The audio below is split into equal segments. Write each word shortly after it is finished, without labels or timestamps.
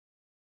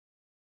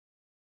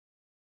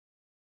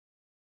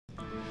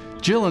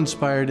Jill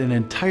inspired an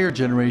entire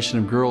generation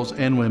of girls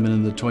and women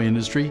in the toy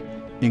industry,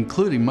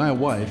 including my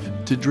wife,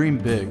 to dream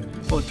big.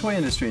 Well, the toy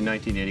industry in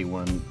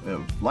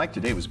 1981, like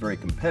today, was very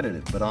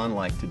competitive, but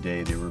unlike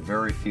today, there were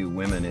very few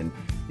women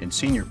in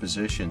senior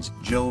positions.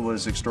 Jill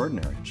was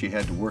extraordinary. She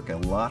had to work a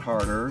lot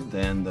harder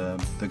than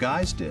the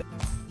guys did.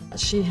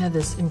 She had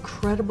this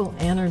incredible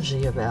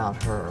energy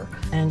about her,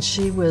 and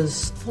she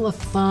was full of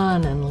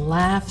fun and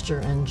laughter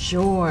and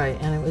joy,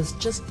 and it was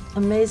just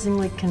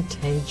amazingly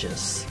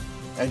contagious.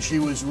 And she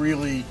was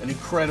really an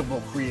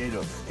incredible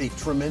creative, a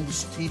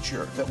tremendous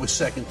teacher that was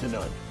second to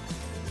none.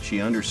 She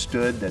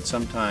understood that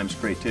sometimes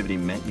creativity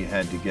meant you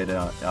had to get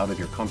out of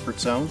your comfort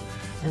zone.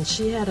 And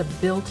she had a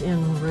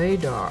built-in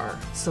radar,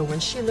 so when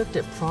she looked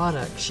at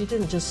product, she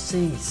didn't just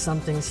see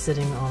something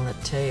sitting on the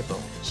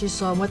table. She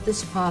saw what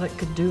this product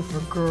could do for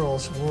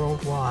girls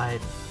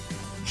worldwide.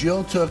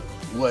 Jill took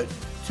what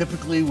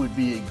typically would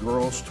be a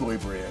girls' toy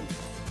brand,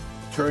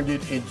 turned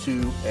it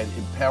into an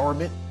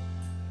empowerment.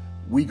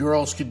 We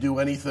girls can do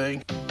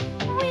anything.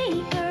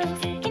 We girls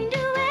can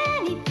do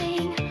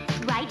anything.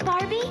 Right,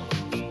 Barbie?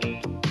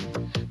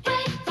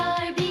 Right,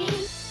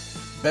 Barbie.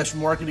 Best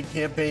marketing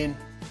campaign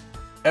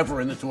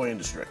ever in the toy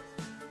industry.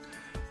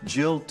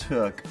 Jill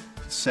took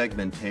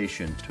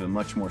segmentation to a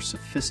much more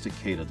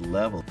sophisticated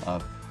level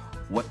of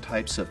what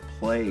types of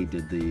play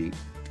did the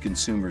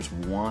consumers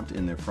want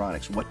in their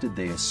products? What did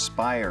they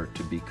aspire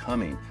to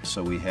becoming?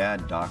 So we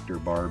had Dr.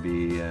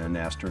 Barbie and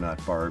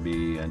Astronaut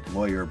Barbie and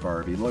Lawyer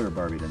Barbie. Lawyer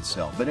Barbie didn't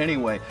sell. But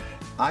anyway,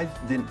 I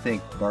didn't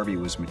think Barbie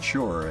was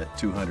mature at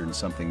 $200 and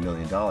something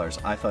million.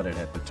 I thought it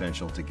had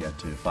potential to get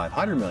to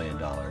 $500 million.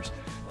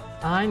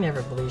 I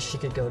never believed she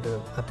could go to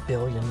 $1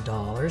 billion,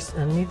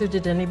 and neither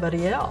did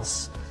anybody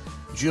else.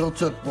 Jill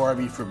took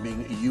Barbie from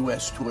being a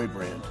U.S. toy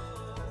brand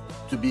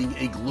to being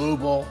a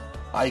global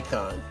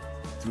icon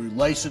through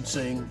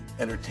licensing,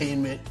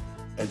 entertainment,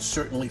 and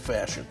certainly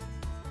fashion.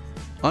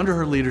 Under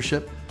her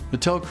leadership,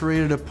 Mattel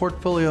created a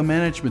portfolio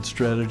management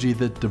strategy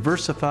that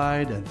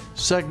diversified and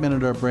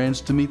segmented our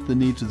brands to meet the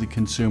needs of the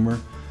consumer,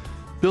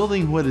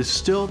 building what is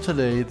still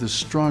today the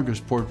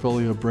strongest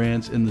portfolio of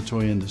brands in the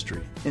toy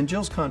industry. And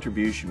Jill's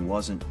contribution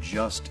wasn't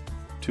just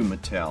to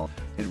Mattel,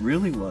 it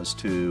really was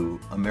to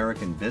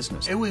American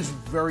business. It was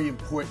very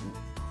important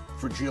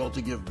for Jill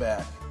to give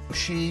back.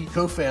 She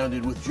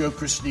co-founded with Joe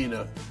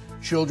Christina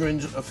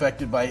Children's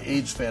Affected by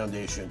AIDS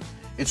Foundation.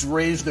 It's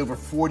raised over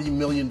 $40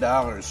 million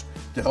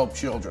to help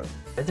children.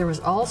 There was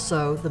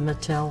also the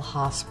Mattel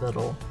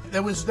Hospital.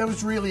 That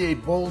was really a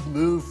bold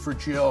move for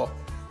Jill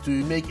to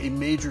make a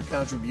major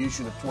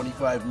contribution of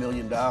 $25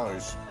 million.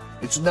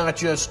 It's not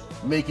just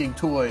making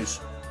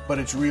toys, but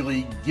it's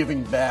really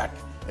giving back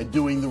and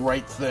doing the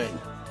right thing.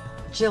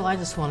 Jill, I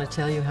just want to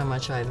tell you how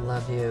much I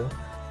love you.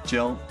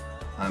 Jill,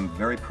 I'm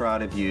very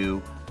proud of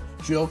you.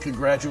 Jill,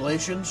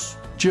 congratulations.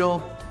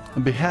 Jill,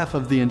 on behalf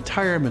of the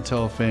entire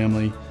Mattel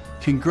family,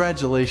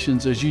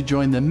 congratulations as you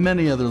join the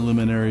many other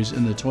luminaries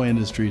in the toy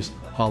industry's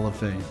Hall of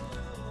Fame.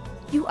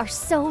 You are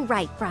so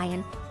right,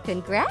 Brian.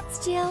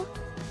 Congrats, Jill.